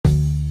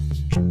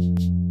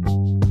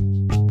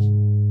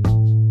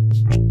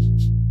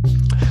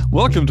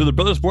Welcome to the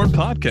Brothers Born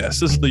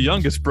podcast. This is the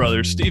youngest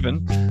brother,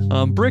 Steven.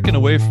 Breaking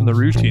away from the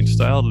routine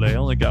style today. I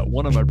only got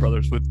one of my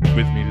brothers with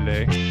me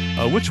today.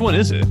 Which one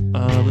is it?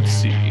 Let's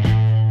see.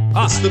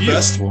 It's the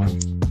best one.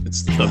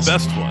 It's the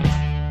best one.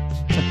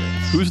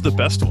 Who's the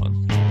best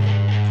one?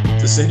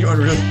 Does anyone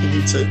really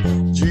need to?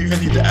 Do you even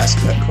need to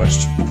ask that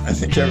question? I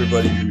think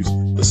everybody who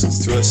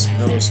listens to us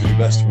knows who the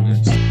best one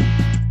is.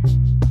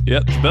 Yeah,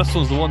 the best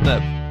one's the one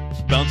that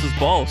bounces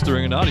balls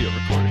during an audio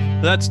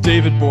recording. That's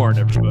David Bourne,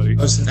 everybody.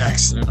 That was an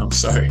accident. I'm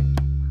sorry.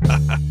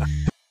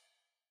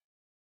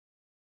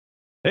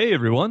 Hey,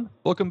 everyone.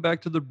 Welcome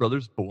back to the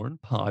Brothers Born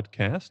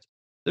podcast.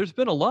 There's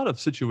been a lot of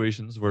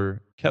situations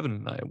where Kevin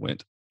and I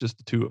went, just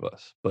the two of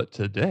us. But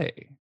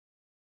today,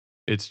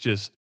 it's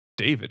just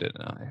David and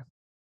I.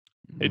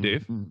 Hey,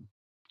 Dave.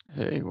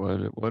 Hey,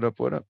 what up?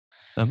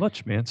 Not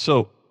much, man.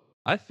 So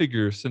I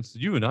figure since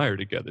you and I are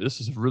together,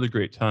 this is a really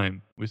great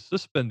time. We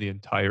just spend the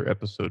entire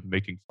episode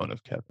making fun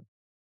of Kevin.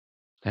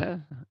 Yeah,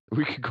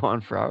 we could go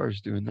on for hours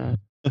doing that.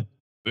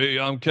 Hey,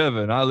 I'm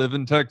Kevin. I live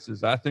in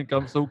Texas. I think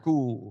I'm so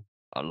cool.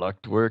 I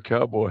like to wear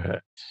cowboy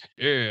hats.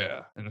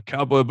 Yeah, and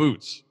cowboy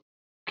boots.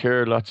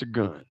 Carry lots of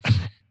guns.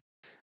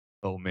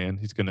 Oh man,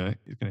 he's gonna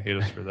hate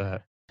us for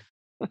that.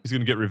 He's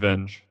gonna get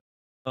revenge.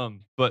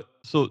 But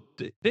so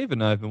Dave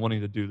and I have been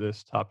wanting to do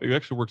this topic. It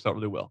actually works out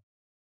really well.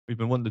 We've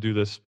been wanting to do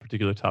this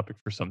particular topic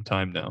for some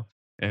time now,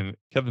 and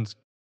Kevin's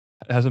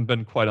hasn't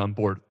been quite on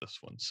board with this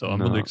one, so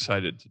I'm really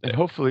excited today. And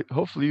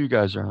hopefully you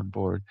guys are on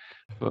board.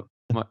 But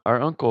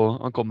our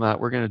Uncle Matt,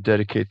 we're going to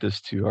dedicate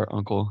this to our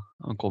Uncle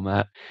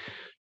Matt.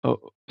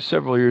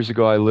 Several years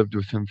ago, I lived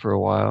with him for a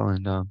while,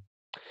 and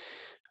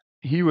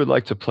he would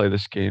like to play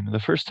this game. And the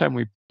first time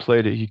we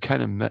played it, he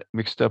kind of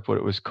mixed up what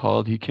it was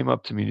called. He came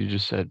up to me and he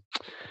just said,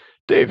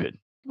 "David,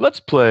 let's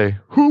play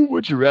Who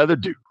Would You Rather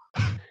Do?"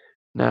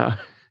 Now,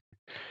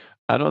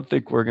 I don't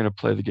think we're going to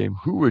play the game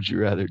Who Would You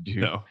Rather Do?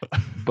 No.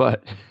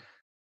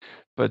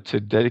 But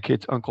to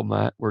dedicate to Uncle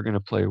Matt, we're going to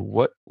play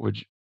What Would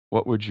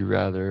You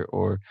Rather,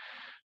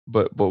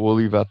 but we'll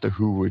leave out the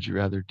Who Would You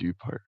Rather Do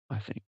part, I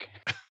think.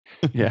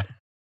 Yeah.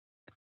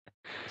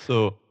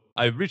 So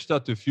I reached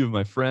out to a few of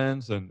my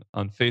friends and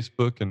on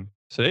Facebook and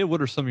said, "Hey,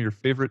 what are some of your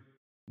favorite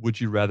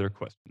Would You Rather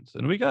questions?"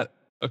 And we got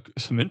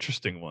some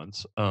interesting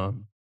ones.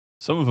 Some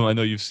of them I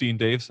know you've seen,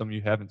 Dave. Some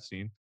you haven't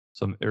seen.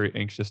 So I'm very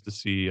anxious to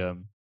see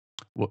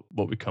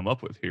what we come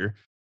up with here.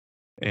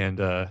 And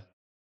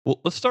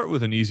well, let's start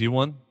with an easy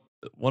one.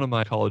 One of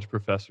my college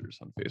professors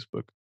on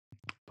Facebook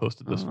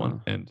posted this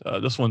one, and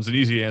this one's an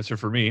easy answer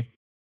for me.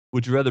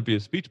 Would you rather be a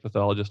speech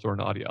pathologist or an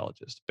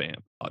audiologist?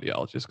 Bam,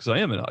 audiologist, because I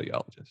am an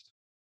audiologist.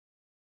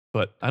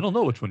 But I don't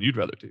know which one you'd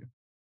rather do.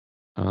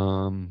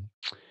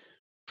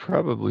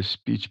 Probably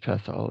speech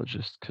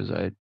pathologist, because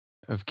I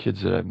have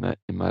kids that I've met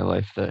in my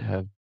life that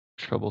have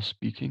trouble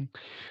speaking.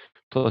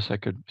 Plus, I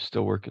could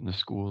still work in the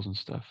schools and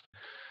stuff.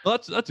 Well,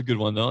 that's a good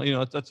one though. You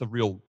know, that's a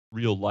real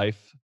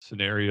life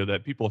scenario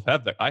that people have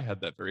had. That I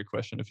had that very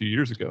question a few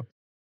years ago.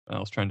 I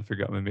was trying to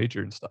figure out my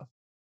major and stuff.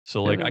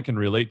 So like, Yeah. I can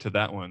relate to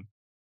that one.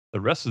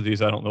 The rest of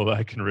these, I don't know that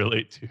I can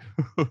relate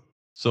to.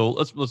 So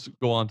let's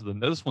go on to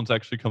this one's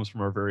actually comes from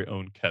our very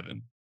own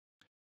Kevin.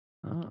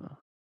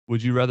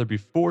 Would you rather be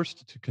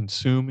forced to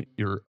consume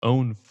your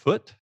own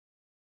foot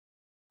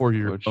or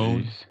your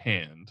own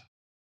hand?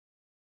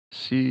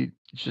 See,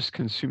 just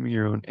consuming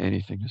your own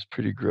anything is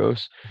pretty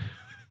gross.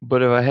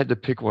 But if I had to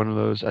pick one of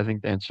those, I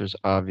think the answer is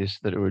obvious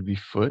that it would be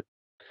foot.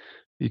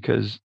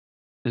 Because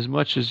as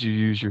much as you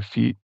use your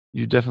feet,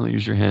 you definitely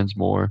use your hands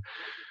more.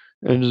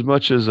 And as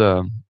much as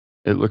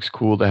it looks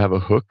cool to have a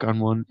hook on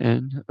one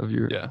end of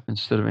your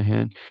instead of a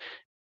hand,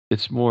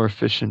 it's more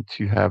efficient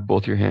to have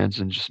both your hands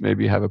and just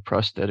maybe have a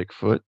prosthetic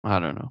foot. I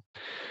don't know.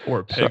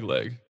 Or a peg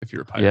leg if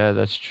you're a pirate. Yeah,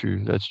 that's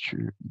true.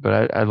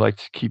 But I'd like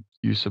to keep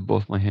use of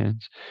both my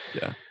hands.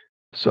 Yeah.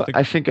 So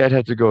I think I'd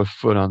have to go with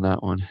foot on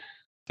that one.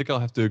 I think I'll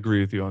have to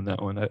agree with you on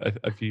that one.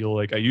 I feel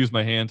like I use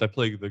my hands. I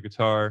play the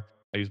guitar.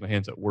 I use my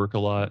hands at work a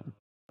lot.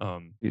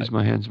 Use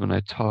my hands when I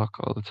talk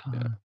all the time.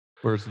 Yeah.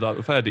 Whereas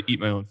if I had to eat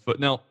my own foot,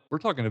 now we're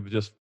talking about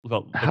just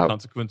about the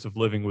consequence of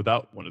living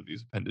without one of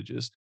these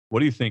appendages. What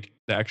do you think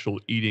the actual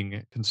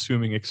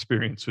consuming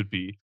experience would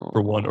be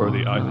for one or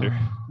the other?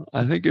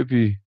 I think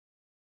it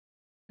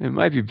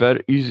might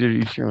be easier to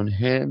eat your own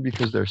hand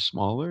because they're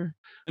smaller.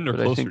 And they're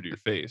closer to your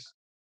face.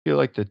 I feel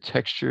like the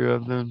texture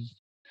of them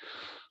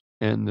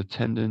and the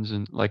tendons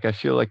and I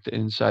feel like the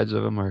insides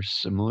of them are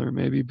similar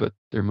maybe, but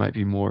there might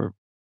be more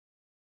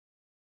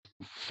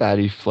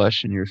fatty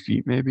flesh in your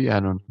feet maybe. I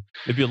don't know.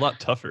 It'd be a lot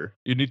tougher.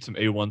 You'd need some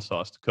A1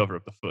 sauce to cover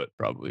up the foot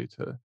probably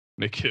to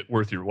make it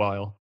worth your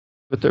while.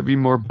 But there'd be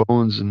more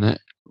bones and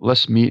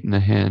less meat in the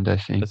hand, I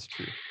think. That's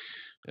true.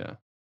 Yeah.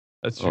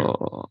 That's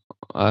true.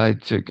 I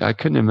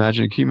couldn't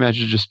imagine. Can you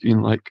imagine just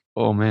being like,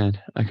 "Oh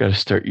man, I got to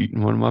start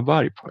eating one of my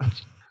body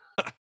parts."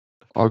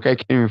 Or I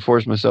can't even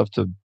force myself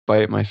to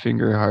bite my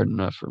finger hard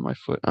enough for my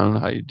foot. I don't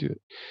know how you do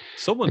it.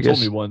 Someone told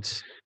me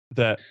once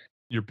that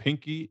your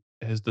pinky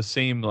has the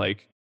same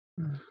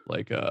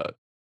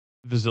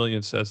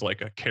resilience as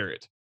like a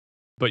carrot.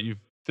 but you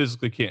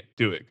physically can't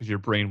do it because your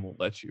brain won't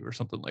let you or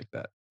something like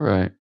that.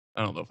 Right.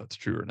 I don't know if that's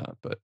true or not,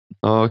 but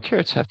Oh,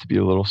 carrots have to be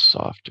a little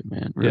softer,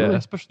 man. yeah, Really?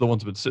 especially the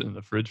ones that have been sitting in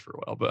the fridge for a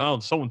while. But I don't know,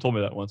 someone told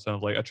me that once, and I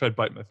was like, I tried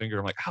biting my finger.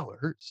 I'm like, ow, it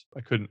hurts.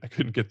 I couldn't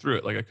get through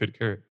it like I could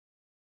carrot.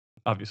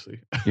 Obviously.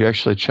 You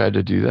actually tried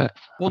to do that?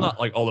 Well, Huh. not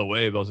like all the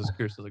way, but I was just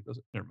curious. I was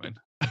like, never mind.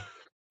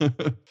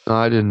 No,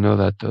 I didn't know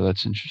that though.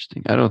 That's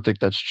interesting. I don't think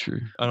that's true.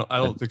 I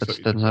don't think so That's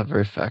either. not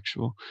very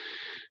factual.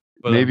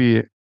 But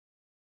Maybe,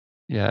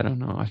 yeah, I don't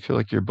know. I feel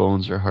like your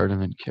bones are harder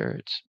than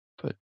carrots,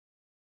 but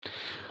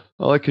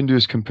all I can do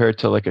is compare it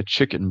to like a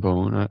chicken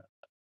bone.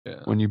 yeah,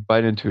 When you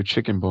bite into a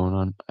chicken bone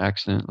on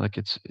accident, like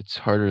it's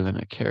harder than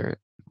a carrot.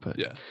 But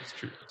yeah, that's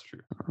true. That's true.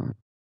 uh,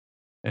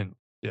 And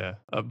yeah,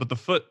 but the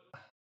foot,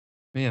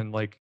 man,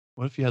 like,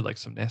 what if you had like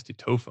some nasty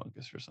toe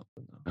fungus or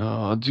something?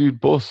 oh, dude,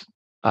 both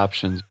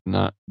options would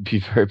not be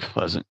very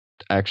pleasant.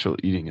 Actual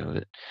eating of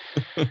it.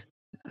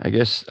 I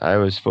guess I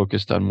was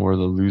focused on more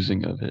the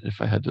losing of it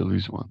if I had to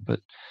lose one, but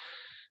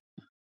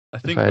I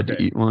if I think had to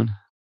okay. eat one,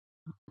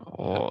 Yeah.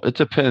 oh, it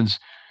depends.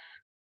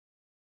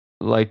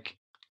 Like,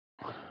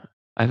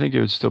 I think it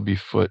would still be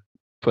foot,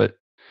 but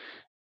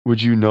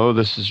would you know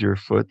this is your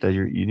foot that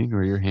you're eating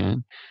or your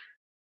hand?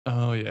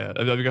 Oh yeah,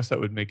 I guess that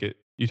would make it.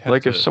 You'd have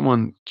Like if to.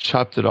 someone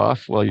chopped it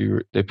off while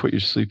they put you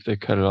to sleep, they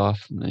cut it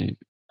off and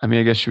I mean,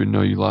 I guess you would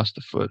know you lost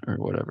a foot or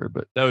whatever,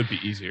 but That would be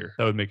easier.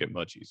 That would make it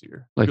much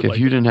easier. like if Like,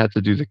 you didn't have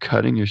to do the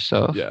cutting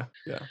yourself, yeah,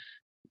 yeah.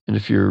 and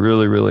if you're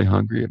really, really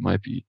hungry, it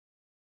might be,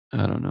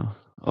 I don't know.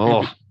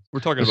 Oh, We're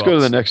talking let's go about.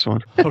 to the next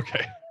one.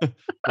 Okay.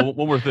 Well,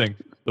 one more thing.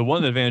 The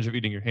one advantage of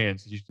eating your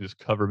hands is you can just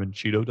cover them in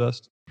Cheeto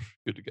dust.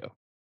 Good to go.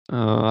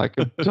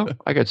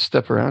 I could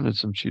step around in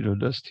some Cheeto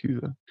dust too,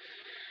 though.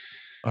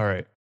 All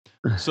right.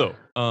 So,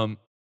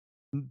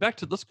 back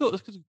to let's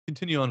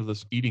continue on to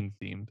this eating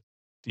theme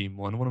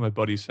one. One of my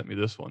buddies sent me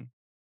this one.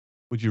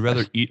 Would you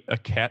rather eat a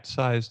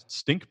cat-sized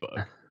stink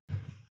bug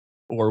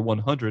or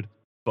 100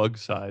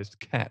 bug-sized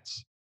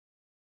cats?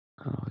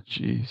 Oh,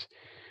 jeez.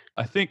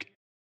 I think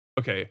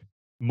okay,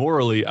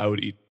 morally I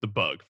would eat the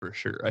bug for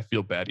sure. I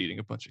feel bad eating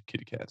a bunch of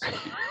kitty cats.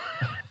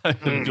 I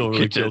feel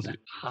really Kitchen. guilty.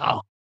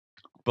 Oh.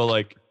 But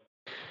like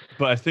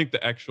but I think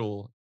the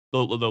actual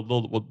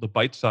the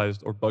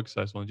bite-sized or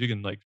bug-sized ones, you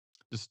can like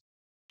just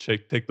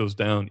take those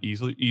down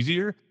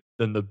easier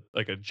than the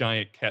like a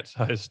giant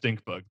cat-sized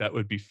stink bug. That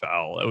would be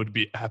foul. That would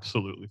be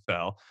absolutely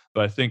foul.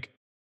 But I think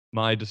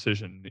my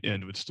decision in the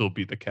end would still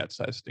be the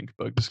cat-sized stink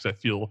bug, just because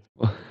I feel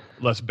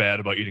less bad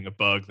about eating a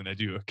bug than I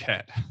do a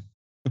cat.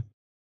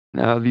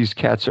 Now these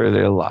cats, are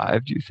they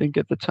alive, do you think,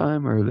 at the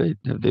time, or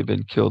have they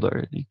been killed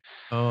already?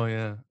 Oh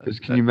yeah, Because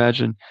can you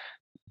imagine?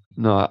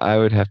 No, I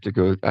would have to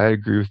go. I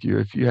agree with you.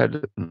 If you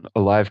had a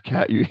live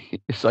cat,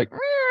 it's like,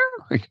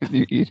 like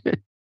you eat it.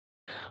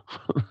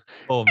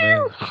 oh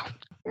man.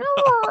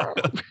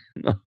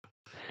 No,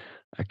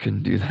 I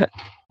couldn't do that.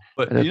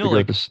 But I'd have to go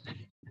like this.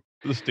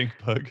 the stink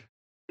bug.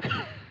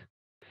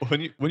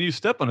 When you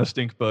step on a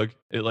stink bug,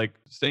 it like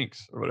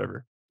stinks or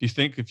whatever. Do you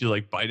think if you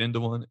like bite into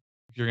one,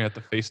 you're gonna have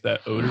to face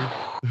that odor?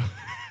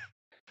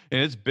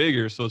 And it's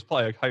bigger, so it's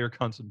probably a higher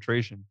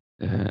concentration.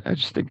 I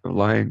just think of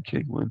Lion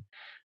King when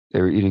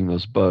they were eating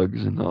those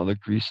bugs and all the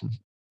grease and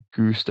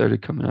goo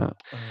started coming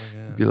out. Oh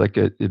yeah.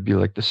 It'd be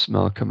like the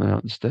smell coming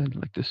out instead,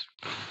 like this.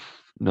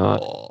 No,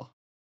 Oh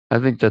I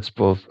think that's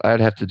both.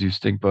 I'd have to do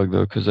stink bug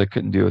though, because I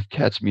couldn't deal with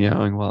cats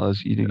meowing while I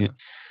was eating yeah. it.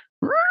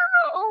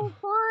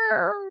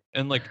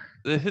 And like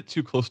it hit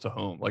too close to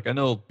home. Like I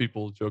know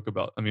people joke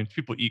about. I mean,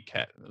 people eat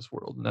cat in this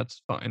world, and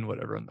that's fine.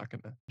 Whatever. I'm not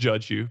gonna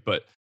judge you,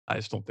 but I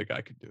just don't think I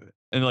could do it.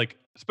 And like,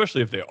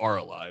 especially if they are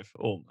alive.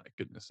 Oh my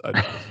goodness.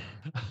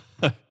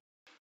 At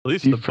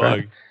least the Deep fry.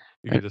 bug,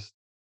 you could just.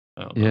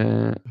 I don't know.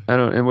 Yeah, I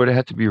don't. And would it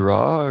have to be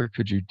raw, or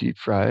could you deep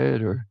fry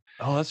it, or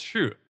Oh, that's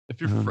true. I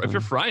don't If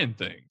you're know. frying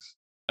things,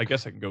 I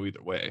guess I can go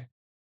either way.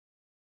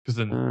 Because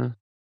then Uh,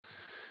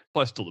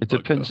 plus still the it bug though.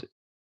 depends.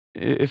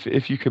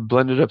 If you could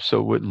blend it up so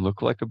it wouldn't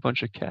look like a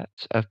bunch of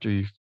cats after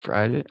you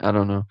fried it. I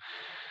don't know.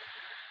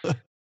 I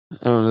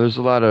don't know. There's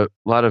a lot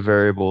of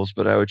variables,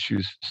 but I would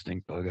choose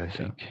stink bug, I Yeah,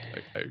 think.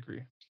 I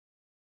agree.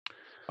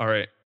 All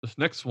right, this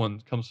next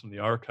one comes from the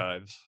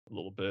archives a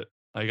little bit.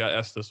 I got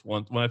asked this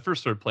once when I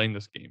first started playing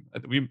this game.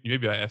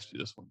 Maybe I asked you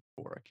this one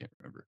before. I can't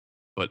remember.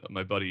 But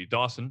my buddy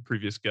Dawson,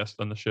 previous guest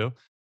on the show,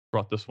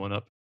 brought this one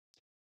up.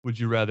 Would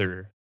you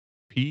rather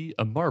pee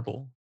a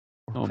marble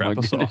or Oh my crap a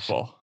goodness.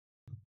 softball?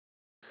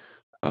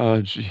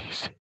 Oh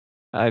jeez.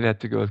 I'd have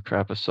to go with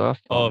crap a softball,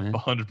 Oh, man.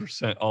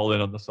 100% all in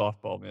on the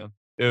softball, man.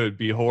 It would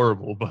be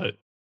horrible, but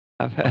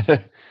I've uh, had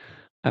a,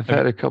 I've have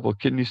had a couple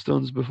kidney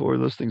stones before.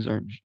 Those things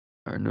are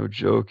no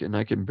joke, and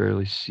I can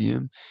barely see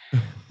them.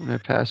 When I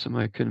pass them,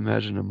 I couldn't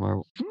imagine a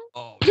marble.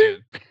 oh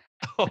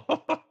man.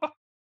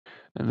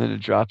 And then it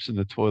drops in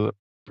the toilet.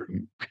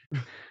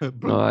 No,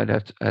 Boom. I'd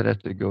have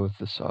to go with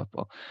the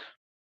softball.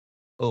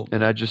 Oh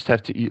And man. I just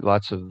have to eat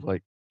lots of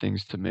like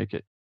things to make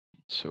it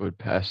so it would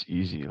pass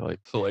easy. Like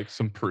So like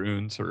some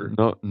prunes or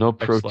no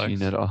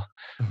protein X-Lax, at all.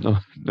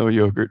 No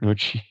yogurt, no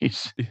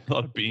cheese. a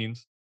lot of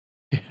beans.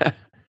 Yeah.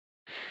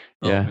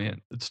 Oh, Yeah.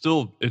 man. It's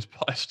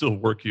probably still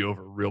work you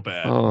over real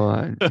bad.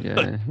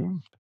 Yeah.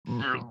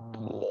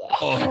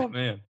 Oh,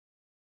 man.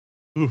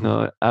 Ooh.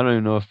 No, I don't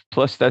even know if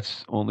plus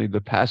that's only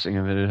the passing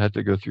of it. It'd have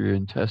to go through your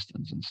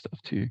intestines and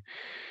stuff too.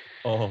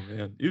 Oh,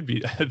 man. You'd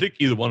be I think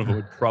either one of them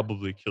would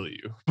probably kill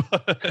you,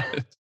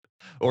 but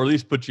or at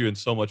least put you in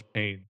so much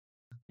pain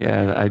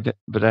that Yeah,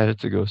 but I'd have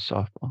to go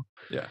softball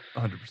yeah,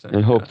 100%,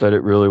 and yeah. hope that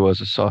it really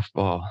was a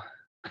softball.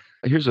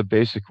 Here's a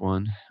basic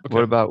one.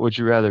 What Okay. about would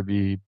you rather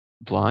be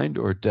blind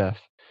or deaf?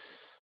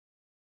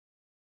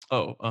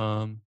 Oh,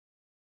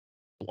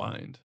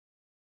 blind.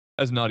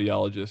 As an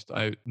audiologist,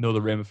 I know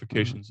the Uh,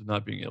 ramifications of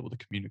not being able to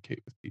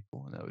communicate with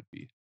people, and that would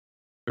be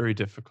very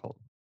difficult.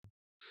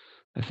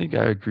 I think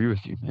I agree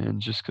with you, man.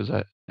 Just because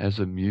as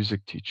a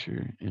music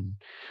teacher and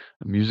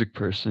a music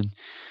person,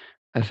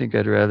 I think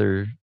I'd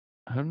rather.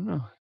 I don't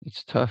know.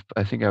 It's tough.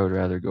 But I think I would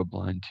rather go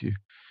blind too.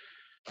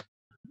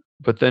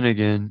 But then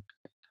again,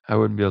 I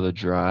wouldn't be able to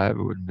drive.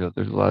 I wouldn't be able.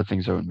 There's a lot of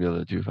things I wouldn't be able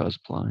to do if I was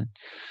blind.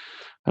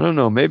 I don't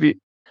know. Maybe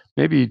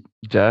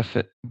deaf,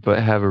 but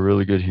have a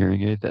really good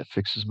hearing aid that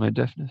fixes my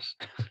deafness.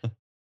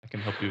 I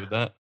can help you with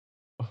that.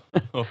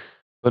 Oh,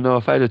 But no,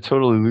 if I had to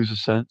totally lose a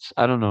sense,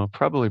 I don't know.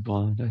 Probably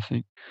blind. I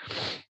think.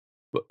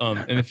 but,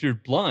 and if you're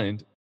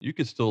blind, you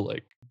could still,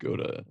 like, go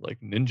to, like,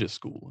 ninja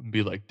school and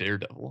be like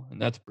Daredevil,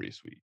 and that's pretty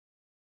sweet.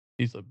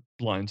 He's a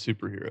blind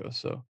superhero,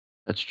 so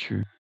That's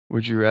true.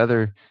 Would you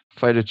rather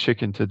fight a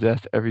chicken to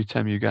death every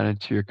time you got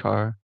into your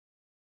car,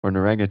 or an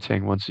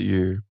orangutan once a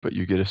year, but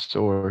you get a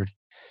sword?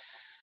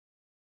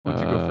 why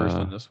don't you go first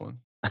Uh, on this one?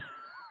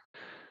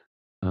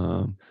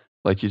 um,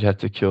 like you'd have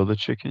to kill the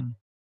chicken,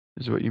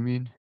 is what you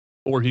mean?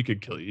 Or he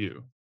could kill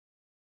you,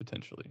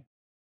 potentially.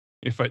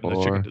 You're fighting the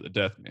chicken Or to the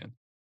death, man.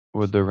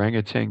 would the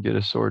orangutan get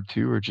a sword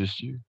too, or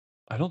just you?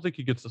 I don't think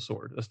he gets the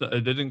sword. That's not, they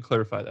didn't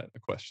clarify that in the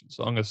question,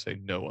 so I'm gonna say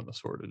no on the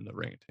sword and the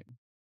orangutan.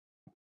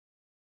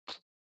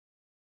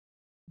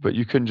 But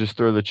you couldn't just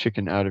throw the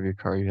chicken out of your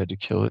car, you had to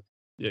kill it.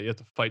 Yeah, you have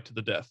to fight to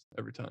the death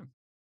every time.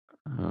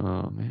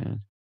 Oh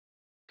man.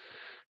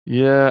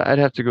 Yeah, I'd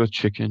have to go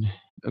chicken.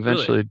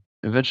 Really?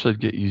 Eventually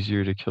it'd get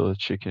easier to kill a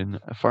chicken.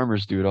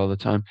 Farmers do it all the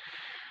time.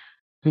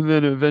 And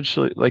then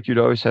eventually, like you'd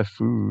always have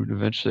food.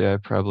 Eventually I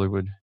probably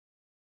would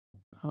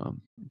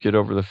um, get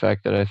over the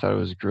fact that I thought it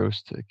was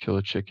gross to kill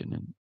a chicken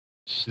and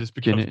This skin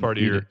becomes it and part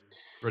of eat it.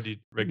 your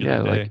regular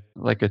Yeah, day.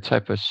 like a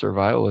type of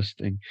survivalist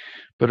thing.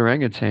 But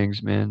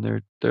orangutans, man,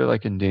 they're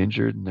like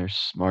endangered and they're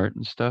smart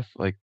and stuff.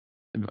 Like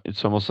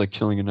it's almost like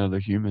killing another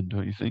human,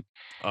 don't you think?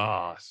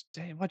 Ah,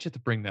 damn! Why'd you have to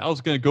bring that? I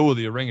was gonna go with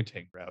the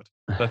orangutan route.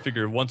 So I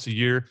figure once a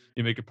year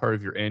you make it part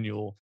of your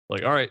annual.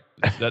 Like, all right,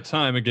 it's that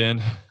time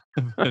again,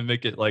 and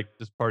make it like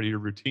just part of your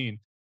routine.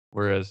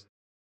 Whereas,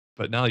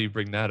 but now you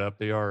bring that up,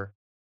 they're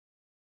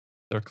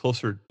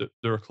closer.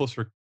 They're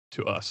closer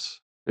to us.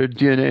 Their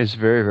DNA is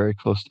very, very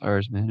close to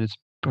ours, man. It's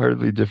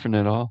hardly different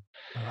at all.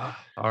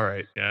 Ah, all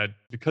right, yeah.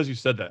 Because you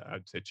said that,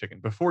 I'd say chicken.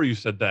 Before you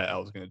said that, I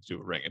was gonna do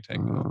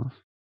orangutan though. Uh,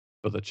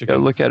 But the Gotta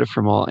chicken, look at it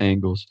from all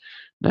angles.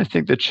 And I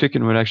think the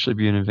chicken would actually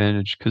be an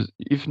advantage because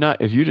if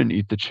you didn't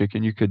eat the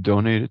chicken, you could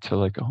donate it to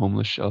like a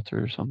homeless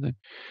shelter or something.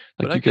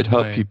 but Like I you could get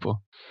help my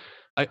people.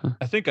 I Huh.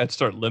 I think I'd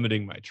start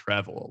limiting my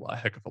travel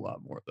heck of a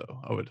lot more, though.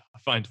 I would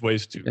find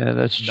ways to Yeah,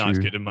 that's not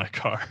true. get in my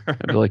car.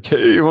 I'd be like,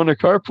 hey, you want a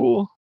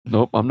carpool?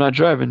 Nope, I'm not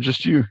driving,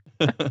 just you.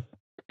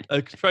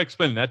 Try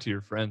explaining that to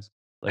your friends.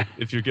 Like,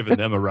 if you're giving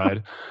them a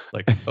ride,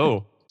 like,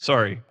 "Oh,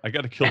 sorry, I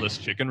gotta kill this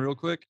chicken real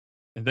quick,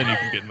 and then you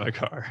can get in my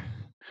car."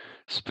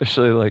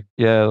 Especially like,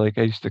 yeah, like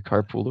I used to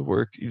carpool to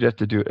work. You'd have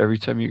to do it every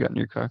time you got in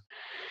your car.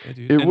 Yeah,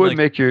 dude, It and, would like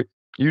make you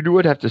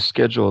would have to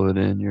schedule it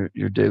in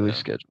your daily yeah,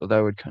 schedule. That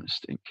would kind of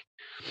stink.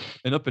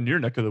 and up in your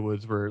neck of the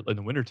woods where in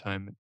the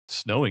wintertime, it's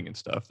snowing and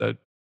stuff, that'd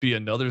be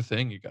another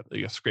thing. You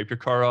gotta scrape your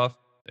car off,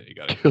 then you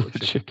gotta Kill kill a the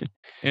chicken. chicken.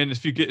 And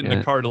if you get in the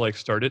Yeah, car to, like,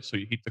 start it, so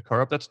you heat the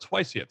car up, that's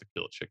twice you have to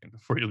kill a chicken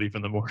before you leave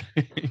in the morning.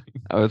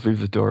 I would leave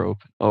the door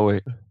open. Oh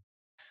wait,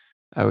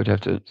 I would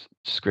have to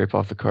scrape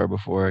off the car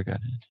before I got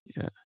in.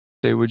 Yeah.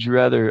 Say, would you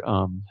rather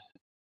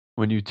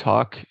when you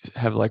talk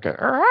have like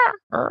a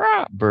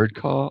bird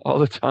call all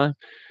the time,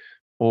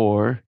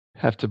 or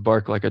have to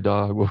bark like a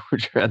dog? What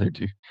would you rather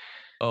do?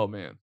 Oh,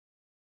 man.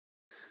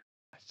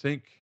 I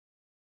think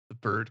the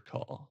bird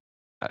call.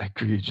 I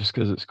agree, just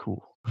because it's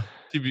cool.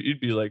 You'd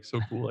be, like,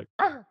 so cool, like,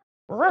 "Arr,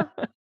 arr."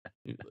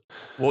 You'd li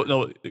well,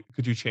 no,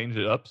 could you change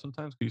it up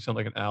sometimes? Could you sound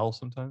like an owl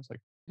sometimes? Like,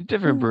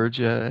 Different "Ooh, birds,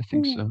 yeah, I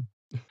think ooh." so.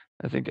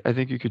 I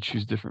think you could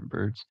choose different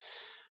birds.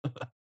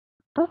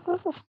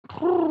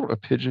 A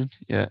pigeon,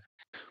 yeah.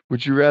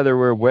 Would you rather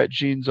wear wet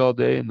jeans all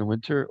day in the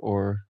winter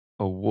or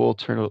a wool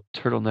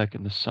turtleneck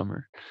in the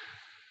summer?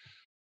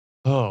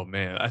 Oh,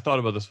 man, I thought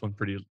about this one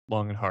pretty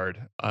long and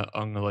hard.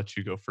 I'm gonna let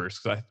you go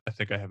first 'cause I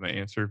think I have my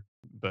answer,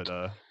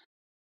 but,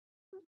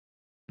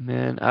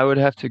 Man, I would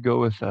have to go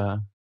with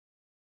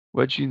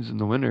wet jeans in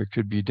the winter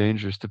could be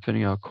dangerous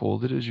depending how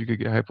cold it is. You could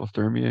get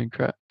hypothermia and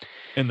crap.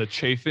 and the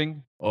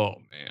chafing? Oh,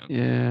 man.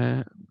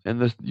 Yeah,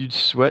 and you'd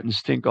sweat and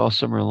stink all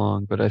summer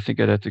long, but I think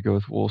I'd have to go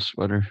with wool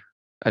sweater.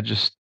 I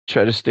just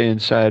try to stay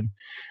inside.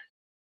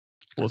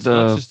 Well, it's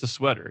not The just a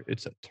sweater,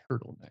 it's a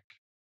turtleneck.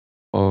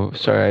 Oh, But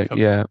like sorry.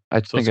 cover, Yeah,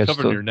 so it's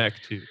covering your neck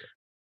too.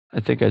 I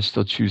think I'd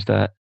still choose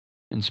that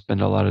and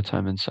spend a lot of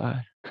time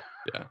inside.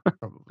 Yeah,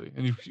 probably.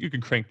 And you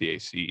can crank the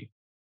AC,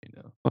 you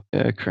know. Oh,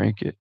 yeah,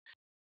 crank it.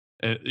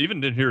 And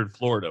even in here in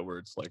Florida where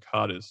it's like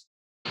hot as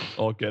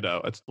all get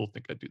out, I still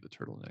think I'd do the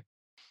turtleneck.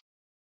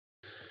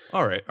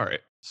 All right, all right.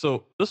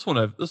 So this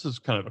is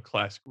kind of a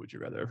classic. Would you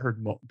rather? I've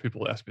heard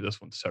people ask me this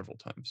one several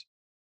times.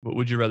 But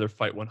would you rather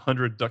fight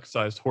 100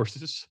 duck-sized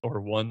horses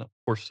or one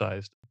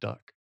horse-sized duck?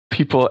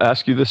 People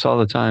ask you this all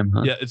the time,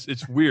 huh? Yeah,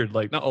 it's weird.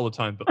 Like not all the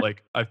time, but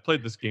like I've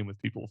played this game with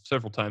people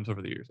several times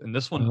over the years, and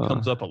this one Uh,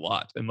 comes up a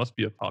lot. It must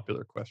be a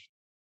popular question.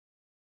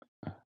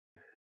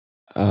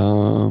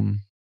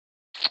 um,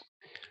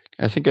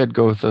 I think I'd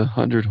go with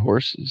 100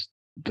 horses,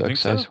 You think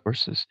duck-sized so?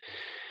 horses.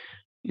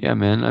 Yeah,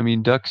 man. I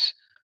mean, ducks.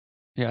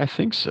 Yeah, I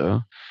think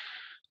so.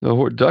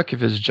 The duck,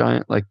 if it's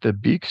giant, like the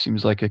beak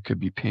seems like it could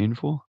be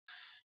painful.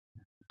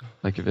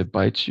 Like if it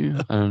bites you,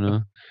 I don't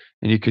know.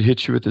 And he could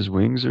hit you with his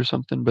wings or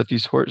something. But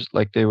these horses,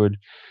 like they would,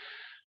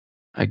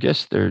 I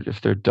guess if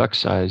they're duck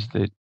sized,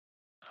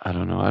 I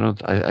don't know.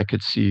 I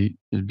could see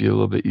it'd be a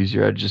little bit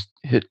easier. I'd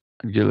get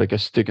like a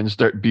stick and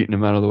start beating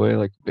him out of the way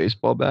like a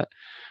baseball bat.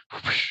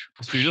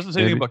 So he doesn't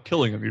say anything Maybe. about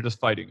killing him. You're just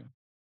fighting him.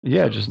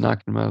 Yeah, So just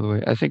knocking him out of the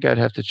way. I think I'd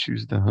have to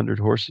choose the 100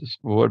 horses.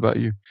 Well, what about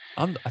you?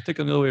 I think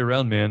I'm the other way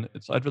around, man.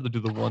 I'd rather do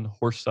the one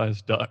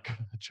horse-sized duck, a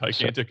So,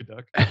 gigantic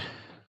duck,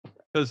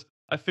 because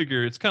I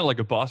figure it's kind of like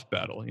a boss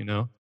battle. You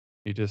know,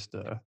 you just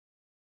I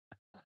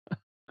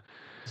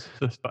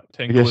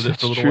tangle guess with it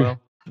for a that's little true.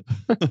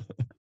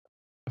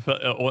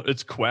 while.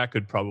 Its quack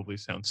would probably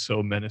sound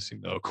so menacing,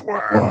 though. Wow.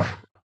 Quack,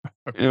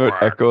 It would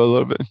quack. echo a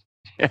little bit.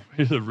 Yeah.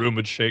 The room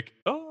would shake.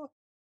 Oh,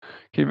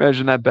 Can you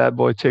imagine that bad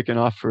boy taking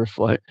off for a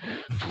flight?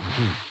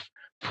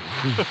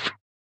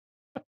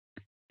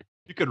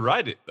 you could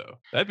ride it though.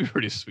 That'd be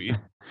pretty sweet.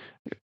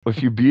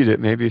 If you beat it,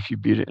 maybe if you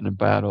beat it in a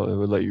battle, it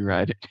would let you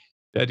ride it.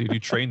 Yeah, dude, you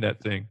train that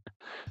thing.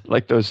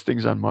 Like those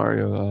things on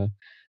Mario,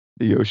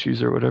 the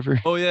Yoshis or whatever,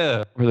 Oh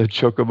yeah. or the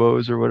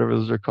Chocobos or whatever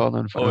those are called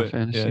on Oh Final yeah,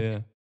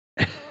 Fantasy.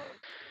 yeah.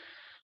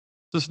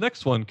 This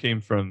next one came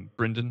from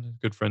Brendan,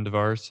 a good friend of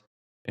ours,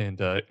 and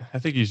I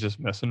think he's just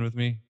messing with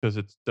me because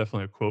it's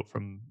definitely a quote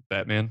from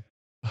Batman.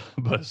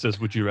 But it says,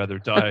 "Would you rather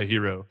die a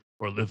hero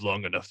or live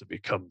long enough to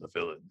become the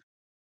villain?"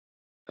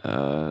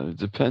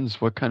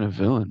 Depends what kind of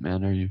villain,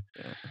 man. Yeah.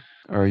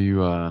 Are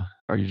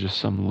you just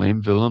some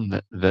lame villain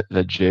that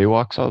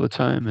jaywalks all the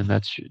time and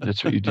that's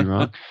what you do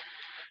wrong?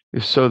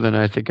 If so, then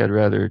I think I'd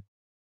rather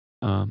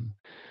um,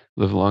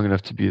 live long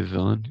enough to be a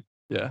villain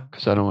Yeah,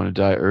 because I don't want to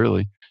die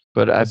early.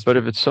 that's But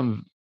if true. it's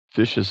some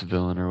vicious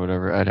villain or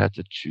whatever, I'd have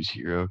to choose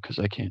hero because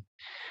I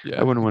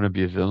Yeah. wouldn't want to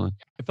be a villain.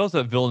 If I was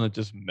that villain that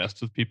just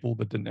messed with people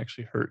but didn't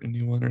actually hurt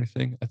anyone or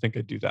anything, I think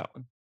I'd do that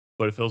one.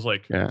 But if it was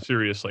like Yeah,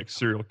 serious, like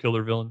serial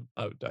killer villain,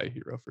 I would die a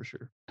hero for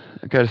sure.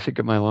 I got to think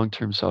of my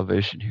long-term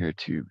salvation here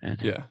too, man.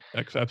 Yeah,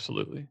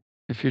 absolutely.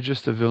 If you're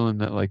just a villain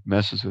that like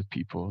messes with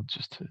people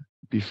just to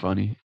be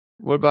funny,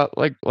 what about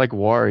like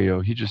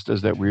Wario? He just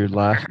does that weird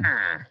laugh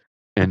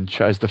and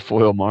tries to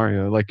foil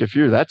Mario. Like if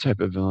you're that type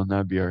of villain,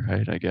 that'd be all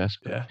right, I guess.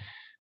 But Yeah,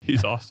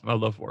 he's awesome. I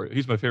love Wario.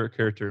 He's my favorite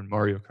character in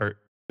Mario Kart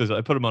because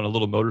I put him on a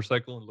little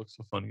motorcycle and it looks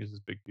so funny. He's this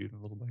big dude on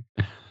a little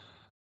bike.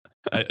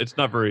 It's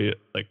not very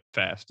like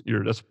fast.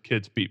 That's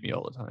kids beat me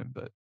all the time,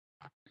 but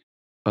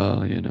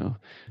you know,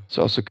 it's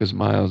also because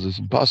Miles is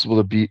impossible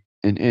to beat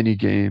in any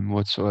game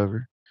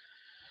whatsoever.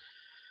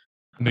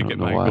 I make don't it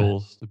know my why.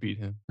 goals to beat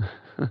him.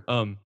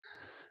 Um,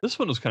 this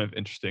one was kind of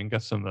interesting.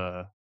 Got some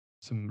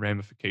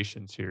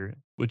ramifications here.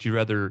 Would you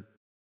rather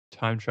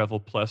time travel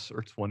plus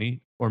or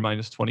 20 or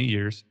minus 20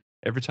 years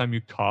every time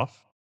you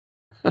cough,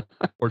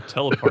 or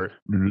teleport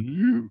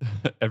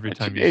every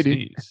time you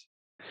 1980. sneeze?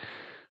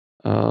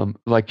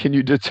 Like, can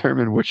you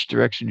determine which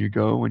direction you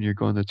go when you're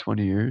going the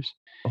 20 years?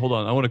 Hold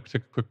on, I want to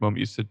take a quick moment.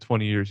 You said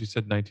 20 years. You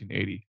said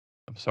 1980.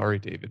 I'm sorry,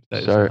 David. That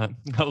is Sorry. not.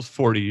 That was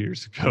 40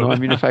 years ago. No, I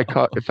mean Now.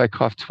 if I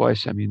cough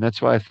twice, I mean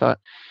that's why I thought,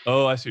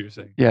 Oh, I see what you're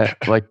saying. yeah,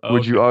 like Oh,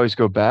 would you okay. always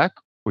go back?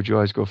 Would you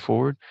always go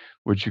forward?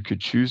 Would you could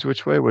choose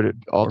which way? Would it Or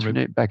maybe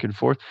alternate back and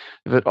forth?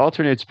 If it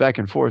alternates back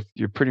and forth,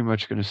 you're pretty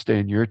much going to stay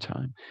in your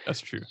time. that's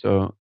true.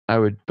 So I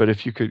would, but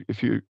if you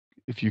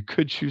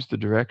could choose the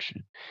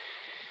direction,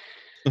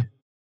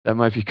 that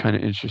might be kind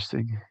of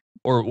interesting.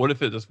 Or what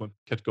if it just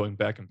kept going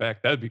back and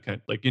back? That'd be kind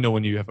of like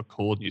when you have a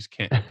cold and you just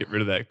can't get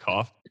rid of that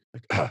cough.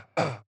 Like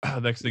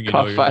next thing you know,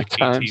 Cough you're in five like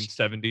times.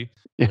 1870,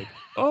 Yeah. like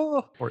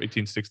or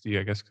 1860,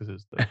 I guess, because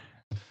it's the.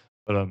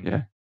 But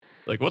Yeah.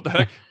 like what the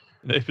heck?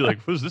 And they'd be like,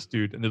 "Who's this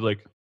dude?" And they're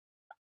like,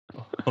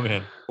 "Oh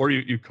man!" Or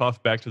you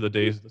cough back to the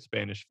days of the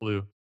Spanish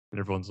flu, and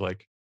everyone's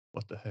like,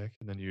 "What the heck?"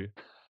 And then you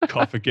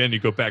cough again. You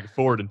go back and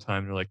forward in time.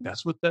 And you're like,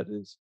 "That's what that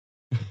is."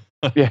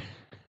 Yeah.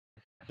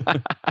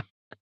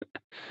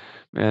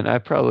 Man, I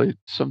probably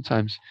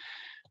sometimes,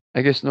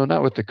 I guess, no,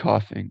 not with the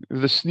coughing.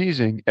 The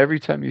sneezing, every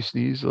time you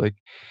sneeze, like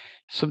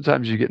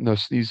sometimes you get in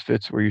those sneeze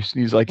fits where you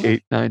sneeze like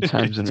 8, 9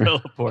 times in a row.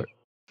 Teleport.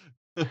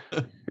 That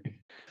You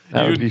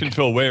would wouldn't be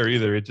control where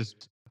either. It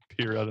just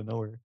appear out of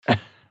nowhere.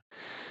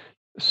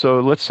 So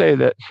let's say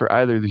that for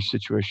either of these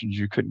situations,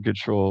 you couldn't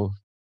control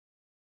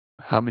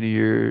how many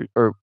years,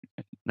 or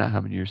not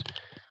how many years,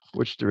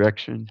 which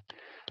direction,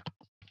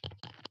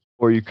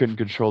 or you couldn't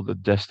control the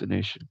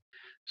destination.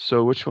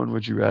 So which one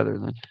would you rather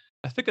then?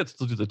 I think I'd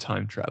still do the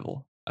time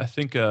travel. I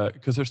think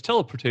because there's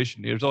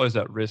teleportation, there's always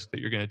that risk that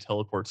you're going to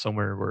teleport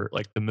somewhere where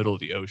like the middle of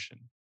the ocean,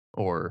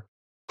 or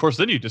of course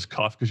then you just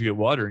cough because you get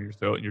water in your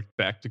throat and you're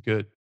back to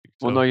good.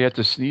 Well, no, So you have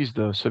to sneeze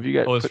though. So if you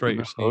get oh, that's put in right, the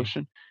you're middle of the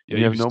sneezing. ocean Yeah, and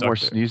you you'd have be no more stuck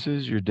there.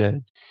 sneezes, you're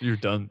dead. You're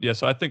done. Yeah,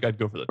 so I think I'd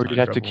go for the Or time you'd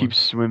have to travel keep one.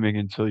 swimming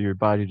until your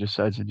body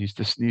decides it needs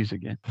to sneeze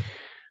again.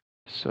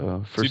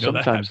 So So for you know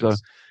that sometimes though,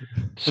 happens.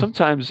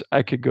 sometimes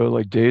I could go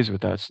like days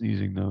without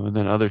sneezing though, and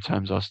then other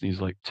times I'll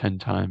sneeze like 10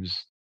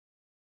 times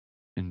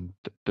in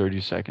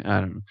 30 seconds. I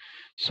don't know.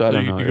 So I So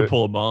don't you can know.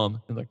 pull a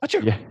mom and like,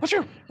 achoo, Yeah.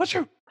 achoo,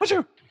 achoo,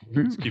 achoo.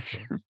 Just keep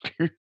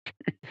going.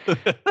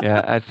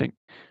 Yeah, I think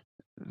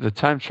the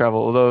time travel,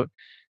 although,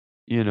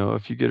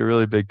 if you get a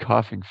really big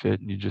coughing fit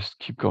and you just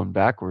keep going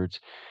backwards,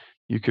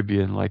 you could be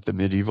in like the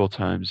medieval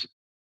times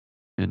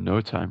in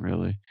no time,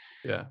 really.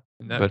 Yeah,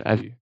 and that But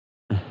could be.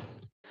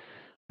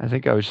 I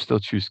think I would still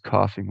choose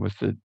coughing with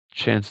the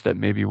chance that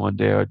maybe one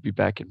day I would be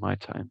back in my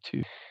time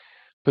too.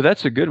 But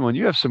that's a good one.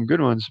 You have some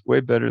good ones, way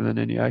better than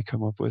any I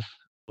come up with.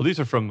 Well, these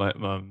are from my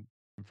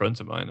friends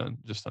of mine on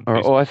just on Or,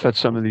 oh, I Facebook. thought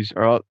some of these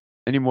are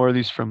any more of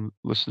these from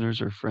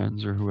listeners or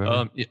friends or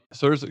whoever. Yeah,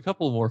 so there's a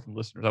couple more from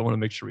listeners. I want to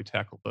make sure we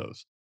tackle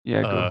those.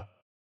 Yeah, Uh, go.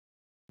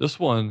 this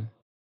one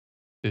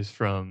is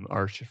from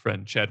our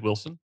friend Chad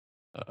Wilson.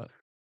 Uh,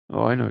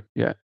 Oh, I know.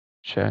 Yeah,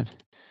 Chad.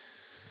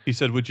 he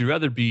said, "Would you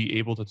rather be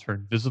able to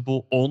turn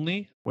visible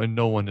only when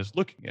no one is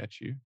looking at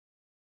you,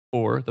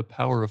 or the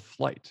power of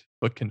flight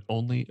but can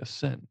only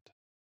ascend?"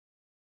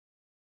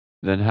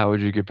 Then how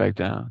would you get back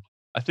down?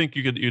 I think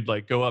you'd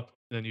like go up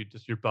and then you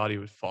just your body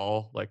would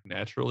fall like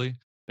naturally.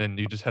 Then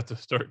you just have to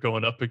start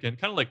going up again,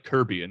 kind of like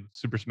Kirby in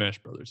Super Smash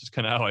Brothers. It's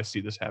kind of how I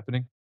see this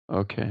happening.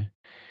 Okay.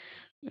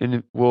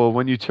 And well,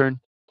 when you turn,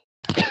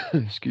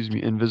 excuse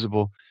me,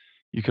 invisible,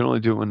 you can only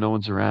do it when no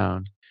one's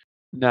around.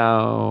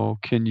 Now,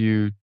 can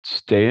you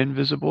stay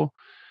invisible?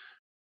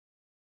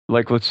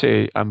 Like, let's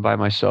say I'm by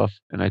myself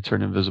and I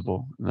turn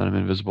invisible, and then I'm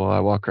invisible. I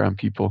walk around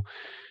people.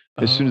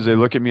 As soon as they Oh,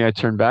 look at me, I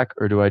turn back,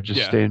 or do I just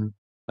yeah. stay in?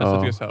 I think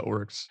Oh, that's how it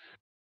works.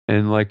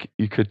 and like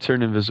you could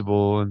turn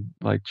invisible and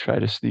like try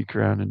to sneak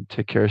around and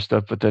take care of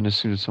stuff, but then as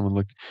soon as someone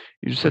looked,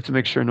 you just have Quick to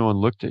make turn. sure no one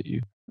looked at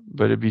you.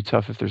 But it'd be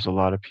tough if there's a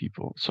lot of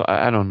people. So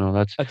I don't know.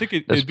 That's I think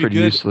that's it'd be pretty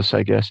good. useless,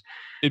 I guess.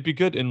 It'd be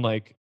good in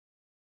like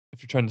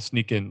if you're trying to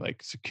sneak in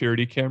like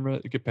security camera,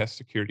 get past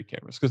security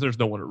cameras because there's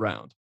no one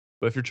around.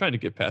 But if you're trying to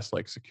get past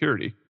like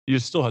security, you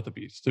still have to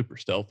be super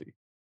stealthy.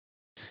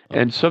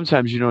 And Um,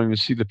 sometimes you don't even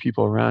see the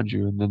people around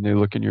you, and then they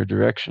look in your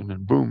direction,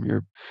 and boom,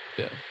 you're.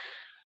 yeah,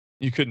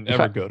 you couldn't If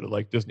ever go to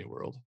like Disney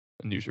World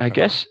and use your I power.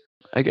 guess,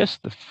 I guess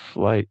the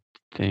flight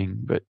thing,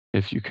 but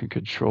if you can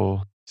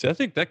control, See, I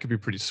think that could be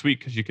pretty sweet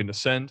because you can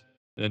ascend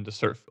and then to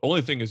surf.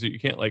 Only thing is that you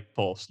can't like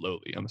fall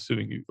slowly. I'm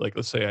assuming you like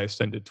let's say I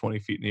ascended 20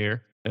 feet in the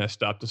air and I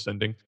stopped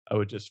ascending, I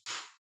would just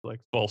like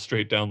fall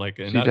straight down like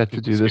and so you'd that have to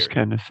could be do this scary.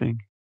 kind of thing.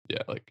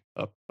 Yeah, like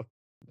up, up,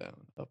 down,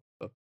 up,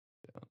 down,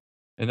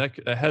 and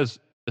that has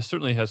it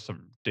certainly has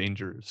some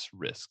dangerous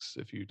risks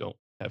if you don't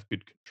have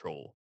good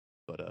control.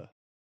 But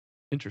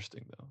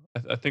interesting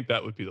though. I think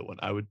that would be the one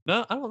I would.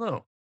 No, I don't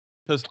know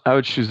because I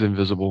would choose the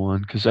invisible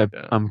one because yeah,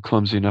 I'm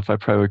clumsy enough. I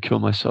probably would kill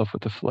myself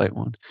with the flight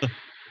one.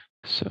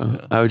 So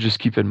yeah, I would just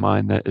keep in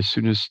mind that as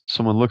soon as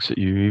someone looks at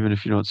you, even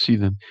if you don't see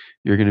them,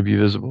 you're going to be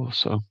visible.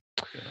 So,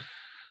 yeah.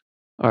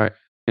 all right.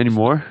 Any This ne-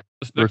 more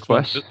this next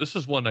one, requests? this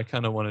is one I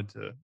kind of wanted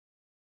to.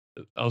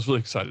 I was really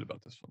excited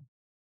about this one.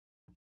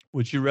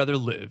 Would you rather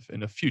live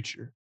in a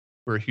future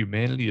where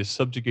humanity is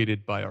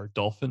subjugated by our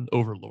dolphin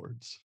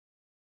overlords,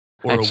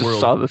 I or a just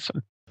saw world this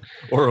one.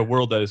 or a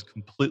world that is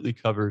completely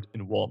covered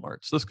in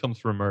Walmarts? This comes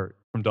from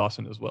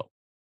Dawson as well,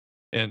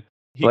 and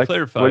he Like, what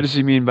clarified does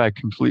he mean by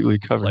completely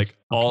covered? like Okay.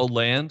 all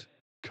land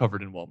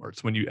covered in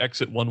Walmarts. When you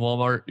exit one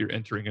Walmart, you're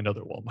entering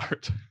another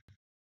Walmart.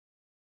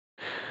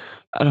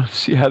 I don't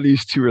see how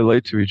these two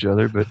relate to each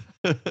other,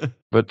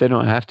 but they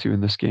don't have to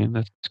in this game.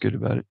 That's good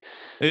about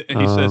it. And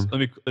he says,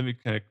 Um, let me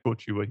kind of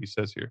quote you what he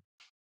says here.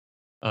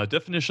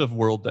 Definition of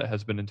world that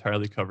has been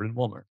entirely covered in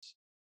Walmarts.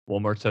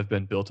 Walmarts have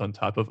been built on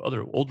top of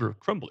other older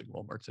crumbling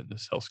Walmarts in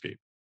this hellscape.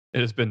 It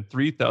has been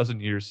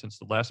 3,000 years since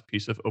the last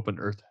piece of open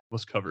earth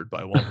was covered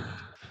by Walmart.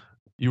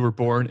 You were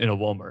born in a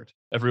Walmart.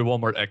 Every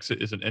Walmart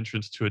exit is an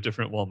entrance to a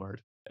different Walmart.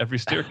 Every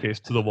staircase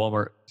to the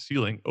Walmart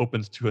ceiling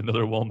opens to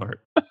another Walmart.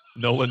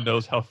 No one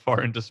knows how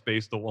far into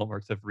space the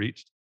Walmarts have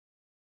reached.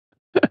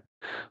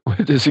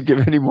 does it give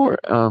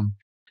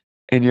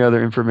any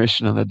other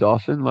information on the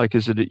dolphin? Like,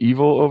 is it an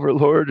evil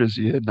overlord? Is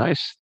he a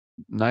nice?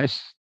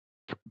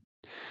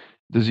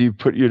 Does he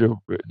put you to?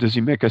 Does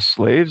he make us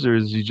slaves, or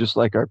is he just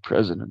like our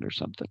president or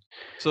something?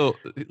 So,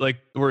 like,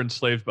 we're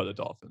enslaved by the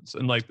Dolphins,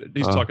 and like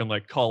he's Uh, talking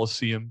like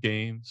Coliseum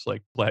games,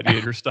 like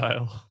gladiator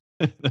style.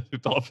 The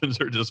Dolphins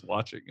are just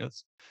watching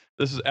us.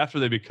 This is after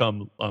they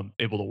become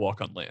able to walk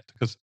on land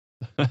because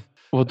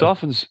well,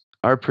 dolphins.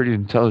 are pretty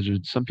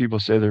intelligent. Some people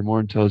say they're more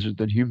intelligent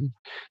than humans.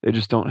 They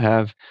just don't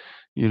have,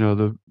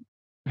 the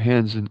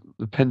hands and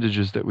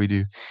appendages that we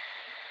do.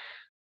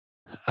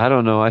 I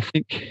don't know. I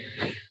think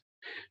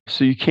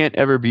so. You can't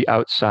ever be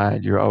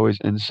outside. You're always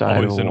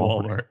inside of a Always in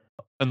Walmart. Walmart,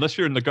 unless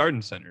you're in the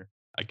garden center,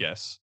 I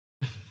guess.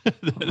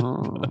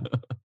 Oh,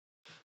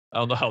 I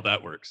don't know how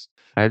that works.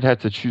 I'd have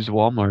to choose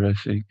Walmart, I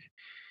think.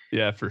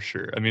 Yeah, for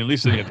sure. I mean, at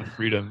least then you have the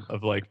freedom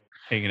of like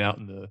hanging out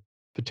in the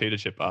potato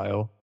chip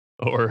aisle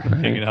or Right.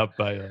 hanging out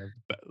by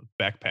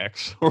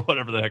backpacks or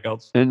whatever the heck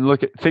else. And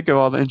think of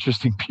all the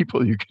interesting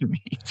people you can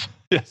meet.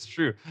 That's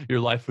true. Your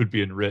life would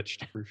be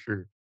enriched for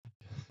sure.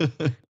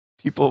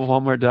 People at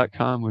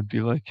Walmart.com would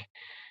be like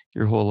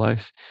your whole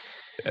life.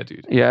 Yeah,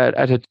 dude. Yeah,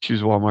 I'd have to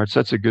choose Walmart's.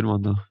 That's a good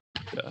one though.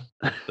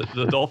 Yeah.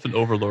 The dolphin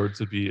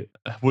overlords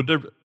would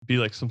there be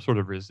like some sort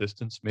of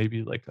resistance,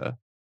 maybe like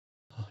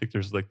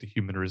there's like the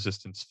human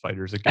resistance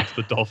fighters against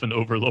the dolphin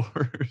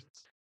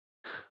overlords.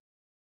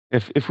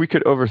 If we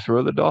could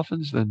overthrow the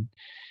Dolphins, then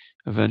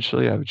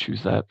eventually I would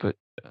choose that. But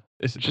Yeah.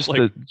 It's just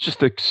like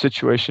the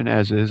situation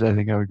as is, I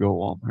think I would go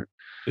Walmart.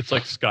 it's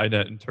like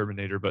Skynet and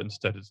Terminator, but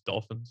instead it's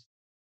dolphins.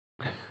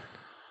 I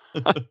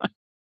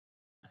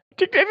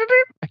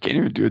can't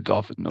even do a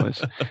dolphin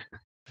noise.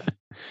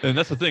 And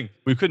that's the thing.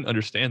 We couldn't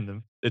understand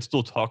them. They'd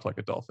still talk like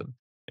a dolphin.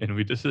 And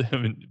we just have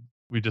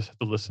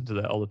to listen to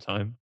that all the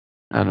time.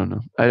 I don't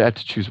know. I'd have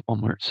to choose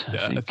Walmart's.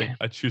 Yeah, I I think. think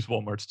I'd choose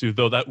Walmart's too,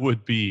 though that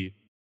would be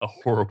a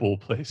horrible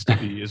place to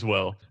be as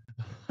well.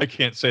 I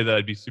can't say that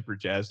I'd be super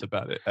jazzed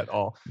about it at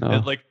all. No.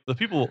 And like the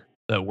people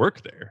that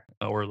work there,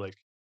 or like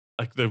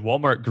the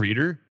Walmart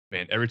greeter,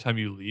 man, every time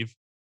you leave,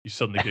 you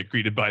suddenly get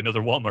greeted by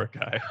another Walmart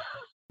guy.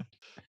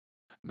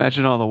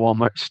 Imagine all the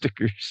Walmart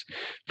stickers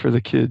for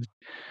the kids.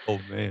 Oh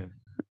man.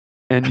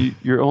 And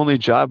your only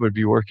job would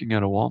be working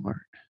at a Walmart.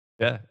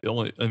 Yeah,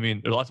 I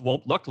mean,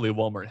 luckily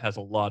Walmart has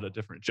a lot of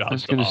different jobs. I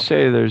was going to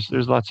say there's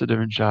lots of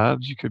different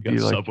jobs. You could You be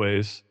got like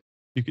Subways.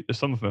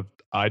 Some of them have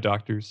eye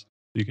doctors.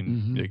 You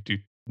can like do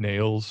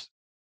nails.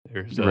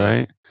 There's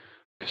right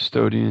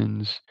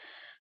custodians,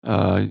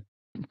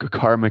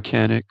 car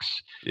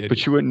mechanics. yeah,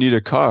 But you wouldn't need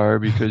a car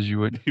because you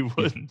wouldn't. you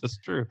wouldn't. That's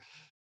true.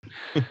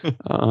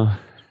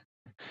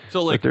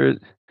 So like there,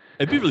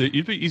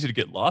 it'd be easy to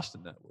get lost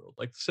in that world.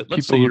 Like let's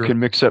people say who can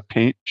mix up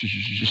paint.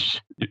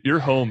 your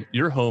home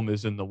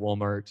is in the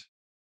Walmart.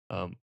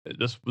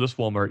 This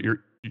Walmart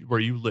where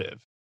you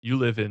live. You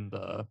live in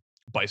the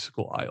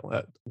bicycle aisle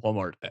at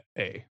Walmart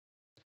A,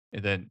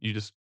 and then you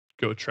just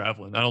go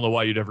traveling. I don't know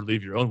why you'd ever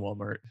leave your own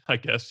Walmart. I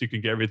guess you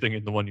can get everything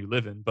in the one you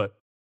live in, but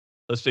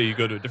let's say you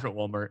go to a different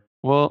Walmart.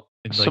 Well,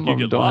 and some like of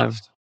you them get don't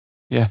lost.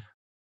 Yeah,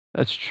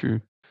 that's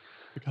true.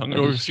 Like, I'm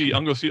gonna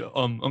go see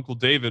Uncle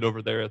David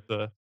over there at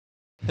the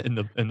in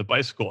the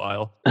bicycle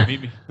aisle.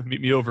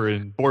 Meet me over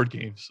in board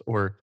games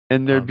or.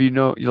 And there'd be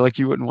no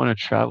you wouldn't want to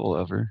travel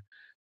ever.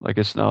 Like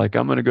it's not like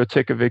I'm gonna go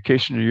take a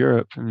vacation to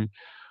Europe. I mean,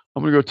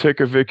 I'm gonna go take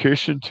a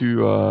vacation to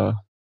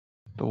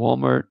the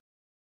Walmart.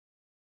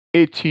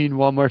 18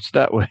 Walmarts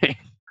that way.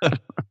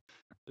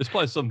 There's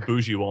probably some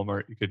bougie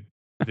Walmart you could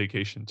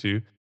vacation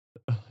to.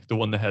 The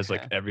one that has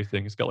like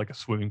everything. It's got like a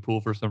swimming pool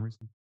for some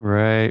reason.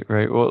 Right.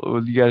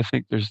 Well, you got to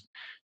think there's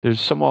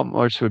some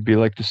Walmarts would be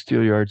like the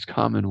Steel Yards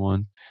Common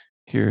one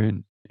here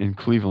in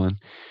Cleveland,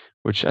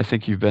 which I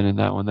think you've been in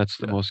that one. That's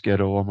the most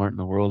ghetto Walmart in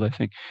the world, I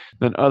think.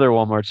 Then other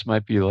Walmarts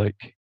might be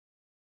like,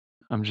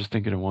 I'm just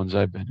thinking of ones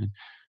I've been in,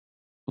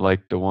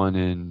 like the one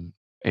in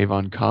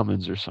Avon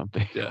Commons or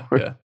something. Yeah.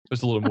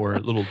 It's a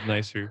little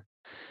nicer.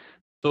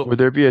 So, would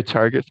there be a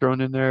Target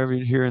thrown in there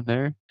every here and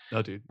there?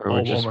 No, dude. Or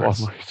All just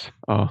Walmarts.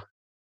 Oh.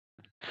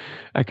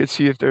 I could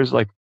see if there's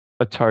like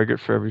a Target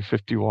for every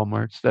 50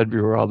 Walmarts. That'd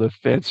be where all the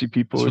fancy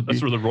people would be.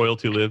 That's where the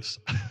royalty lives.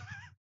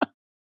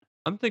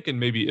 I'm thinking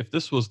maybe if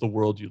this was the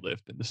world you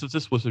lived in,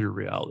 this was your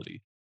reality,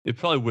 it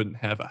probably wouldn't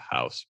have a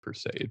house per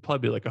se. It'd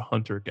probably be like a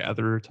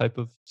hunter-gatherer type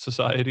of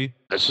society.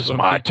 This is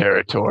my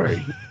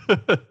territory.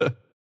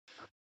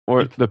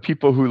 Or the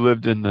people who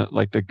lived in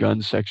the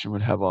gun section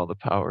would have all the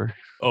power.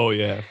 Oh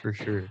yeah, for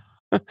sure.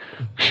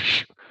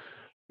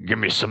 Give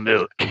me some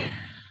milk.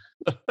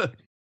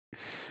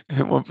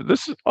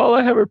 This is all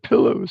I have are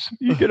pillows.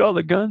 You get all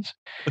the guns.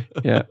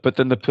 Yeah, but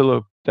then the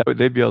pillow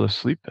they'd be able to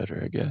sleep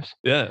better, I guess.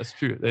 Yeah, that's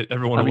true.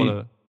 Everyone would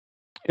want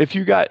to. If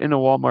you got in a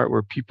Walmart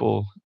where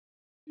people,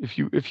 if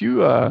you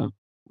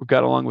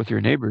got along with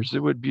your neighbors, it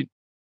wouldn't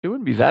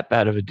be that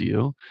bad of a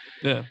deal.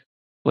 Yeah.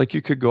 Like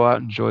you could go out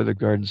and enjoy the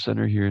garden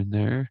center here and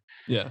there.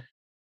 Yeah.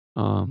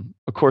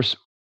 Of course,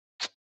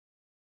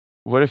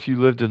 what if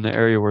you lived in the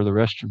area where the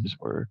restrooms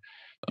were?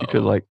 You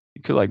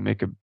could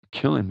make a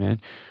killing, man.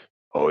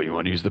 Oh, you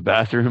want to use the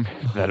bathroom?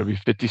 That'll be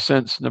 50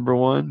 cents, number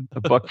one,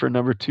 $1 for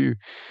number two.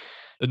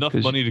 Enough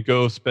money to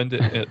go spend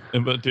it at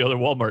the other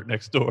Walmart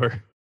next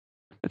door.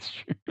 That's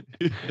true.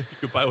 You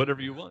could buy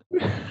whatever you want.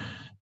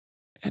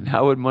 And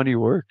how would money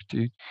work,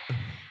 dude?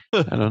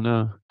 I don't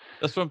know.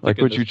 That's what I'm like.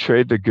 thinking. Would you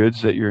trade the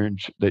goods that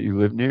that you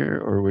live near,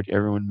 or would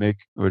everyone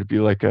would it be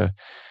like a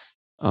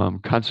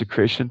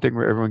consecration thing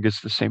where everyone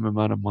gets the same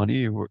amount of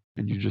money,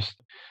 and you just,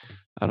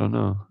 I don't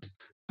know.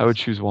 I would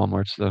choose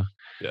Walmart's though.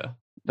 Yeah, for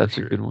That's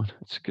a sure. good one.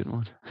 That's a good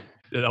one.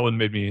 Yeah, that one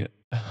made me.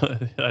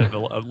 I have a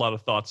lot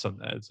of thoughts on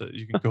that. So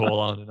you can go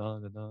on and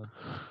on and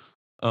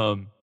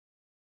on.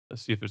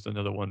 Let's see if there's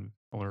another one.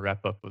 I want to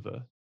wrap up with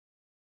a.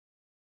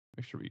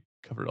 Make sure we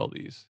covered all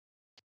these.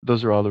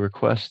 Those are all the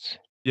requests.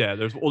 Yeah,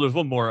 there's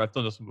one more. I've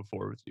done this one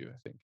before with you, I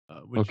think.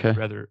 Would you Okay.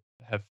 rather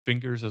have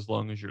fingers as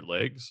long as your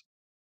legs,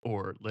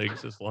 or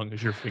legs as long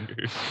as your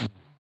fingers,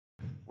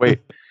 Wait,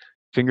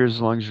 fingers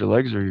as long as your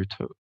legs or your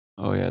toe?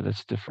 Oh yeah,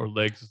 that's or different.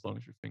 legs as long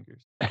as your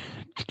fingers?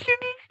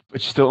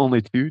 But still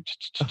only two.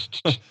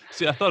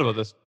 See, I thought about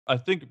this. I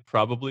think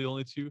probably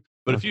only two.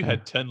 But if you Okay.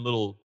 had 10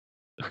 little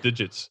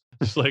digits,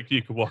 just like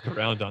you could walk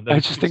around on, I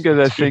that'd just be think of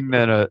sweet that too. thing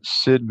that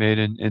Sid made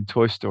in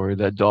Toy Story,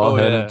 that doll Oh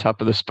head on yeah,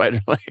 top of the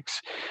spider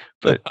legs.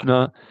 But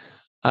no,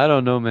 I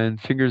don't know, man.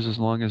 Fingers as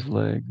long as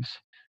legs,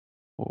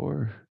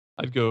 or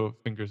I'd go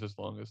fingers as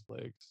long as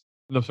legs.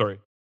 No, sorry,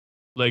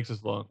 legs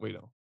as long. Wait,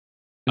 no,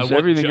 I is want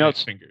everything giant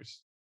else?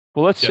 fingers.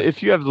 Well, let's say Yeah,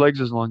 if you have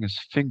legs as long as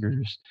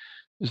fingers,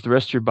 is the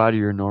rest of your body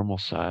your normal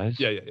size?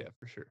 yeah,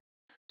 for sure.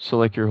 So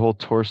like your whole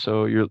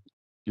torso, your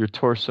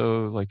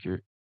torso, like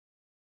your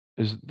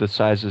is the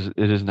size as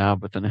it is now,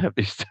 but then I have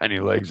these tiny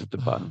legs at the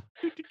bottom.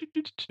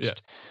 Yeah,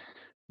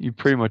 You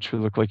pretty much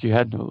would look like you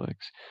had no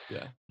legs.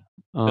 yeah.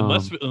 Um,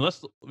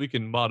 Unless we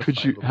can could modify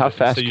it a you? little How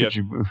bit and say fast could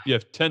you move? you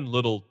have 10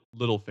 little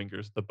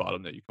fingers at the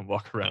bottom that you can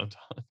walk around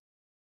on.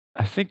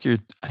 I think I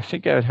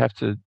would have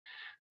to.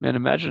 Man,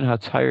 imagine how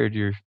tired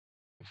your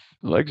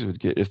legs would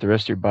get if the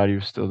rest of your body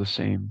was still the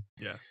same.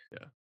 Yeah,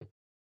 yeah.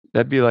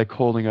 That'd be like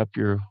holding up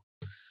your.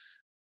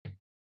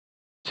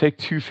 Take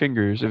two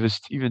fingers, if it's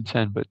even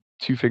 10, but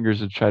two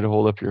fingers and try to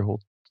hold up your whole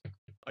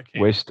I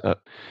can't. waist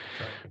up.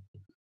 Try.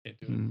 Can't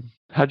do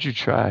it. How'd you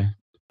try?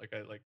 Like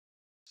I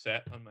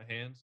sat on my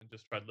hands and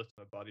just tried lifting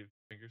my body with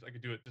my fingers. I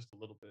could do it just a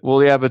little bit.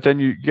 Well, yeah, but then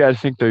you gotta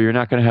think though, you're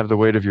not gonna have the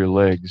weight of your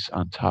legs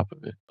on top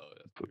of it. Oh,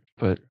 that's But, true.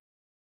 but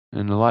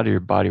and a lot of your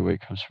body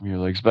weight comes from your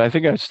legs. But I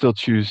think I'd still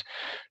choose.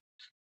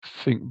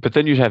 But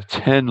then you'd have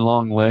 10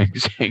 long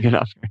legs hanging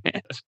off your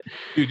hands.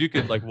 Dude, you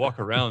could like walk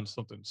around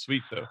something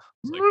sweet though.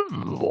 It's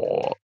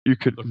like You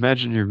could look,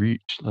 imagine your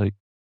reach, like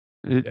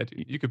it. yeah,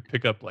 dude, you could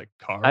pick up like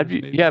I'd cars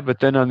be maybe. yeah, but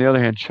then on the other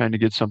hand, trying to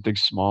get something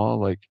small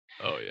like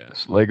Oh yeah.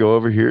 this Lego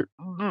over here.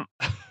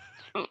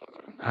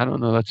 I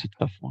don't know. That's a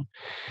tough one.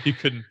 You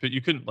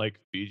couldn't like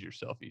feed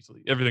yourself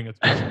easily. Everything has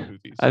to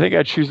be smoothies. I think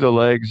I'd choose the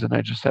legs, and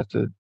I just have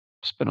to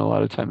spend a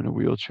lot of time in a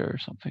wheelchair or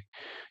something.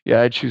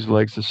 Yeah, I'd choose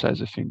legs the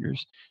size of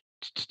fingers.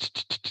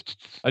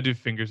 I do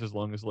fingers as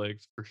long as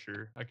legs for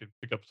sure. I could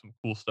pick up some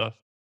cool stuff.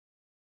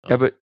 Yeah,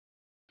 but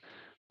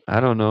I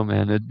don't know,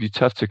 man. It'd be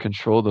tough to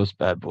control those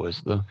bad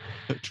boys, though.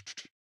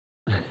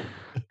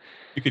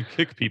 You could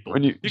kick people.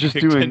 When you You just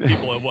could kick doing 10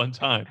 people at one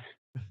time.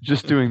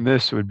 just doing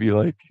this would be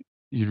like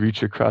you'd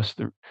reach across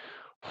the.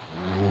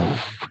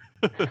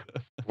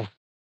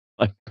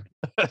 Like,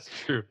 That's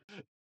true.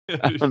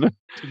 I don't know.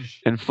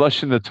 And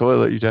flushing the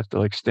toilet, you'd have to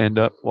like stand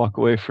up, walk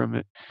away from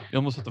it. You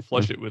almost have to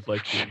flush it with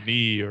like your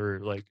knee or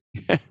like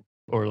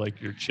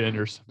your chin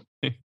or something.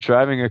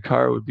 Driving a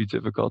car would be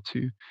difficult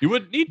too. You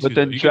wouldn't need to. But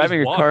then Though. You could just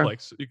driving a walk car,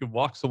 like you could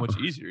walk so much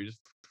easier. You just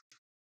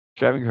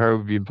driving a car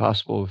would be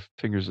impossible with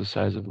fingers the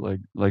size of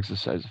legs the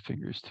size of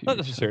fingers too. not So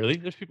necessarily.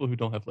 There's people who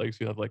don't have legs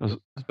who have like those,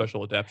 the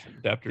special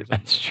adapters on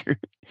that's true.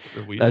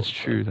 their wheels. That's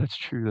true. That's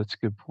true. That's a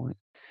good point.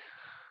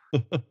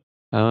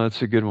 Oh,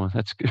 that's a good one.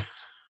 That's good.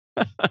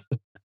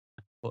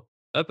 Well,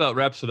 that about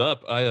wraps it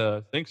up.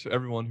 Thanks for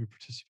everyone who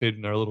participated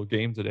in our little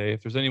game today.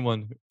 If there's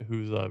anyone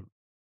who's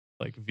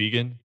like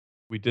vegan,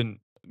 we didn't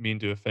mean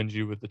to offend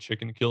you with the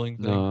chicken killing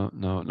thing.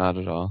 No, not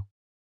at all.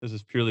 This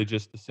is purely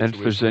just the And situation.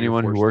 if there's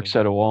anyone who works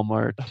at a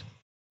Walmart,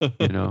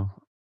 you know,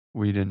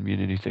 we didn't mean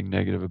anything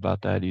negative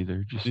about that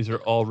either. Just these are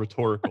all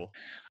rhetorical.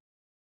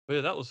 But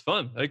yeah, that was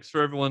fun. Thanks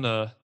for everyone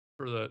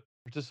for the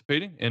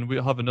participating, and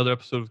we'll have another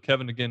episode with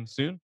Kevin again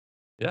soon.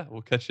 Yeah,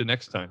 we'll catch you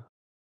next time.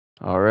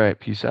 All right,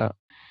 peace out.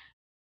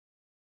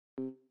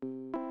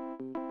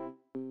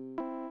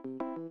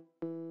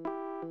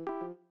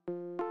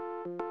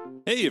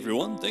 Hey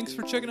everyone, thanks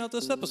for checking out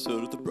this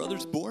episode of the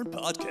Brothers Born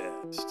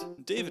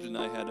podcast. David and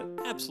I had an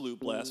absolute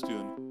blast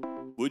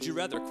doing Would You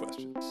Rather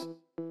questions.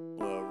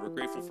 We're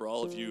grateful for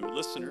all of you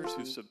listeners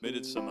who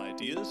submitted some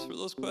ideas for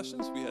those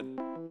questions. We had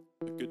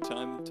a good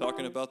time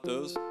talking about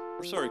those.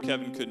 We're sorry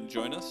Kevin couldn't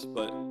join us,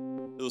 but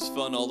it was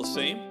fun all the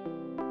same.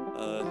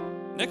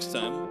 Next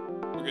time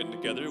we're getting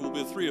together, we'll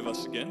be the three of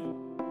us again.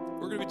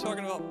 We're going to be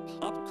talking about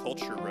pop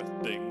culture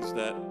things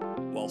that,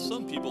 while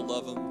some people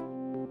love them,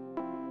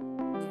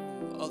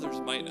 others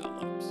might not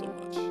love them so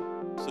much.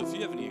 So if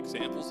you have any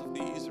examples of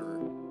these or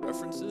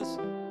references,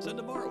 send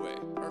them our way.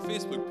 Our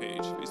Facebook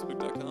page,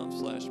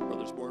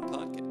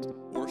 facebook.com/brothersbornpodcast,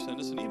 or send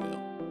us an email,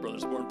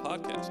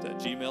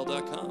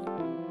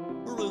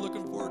 brothersbornpodcast@gmail.com. We're really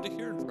looking forward to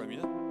hearing from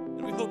you,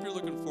 and we hope you're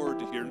looking forward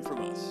to hearing from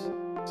us.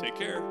 Take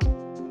care.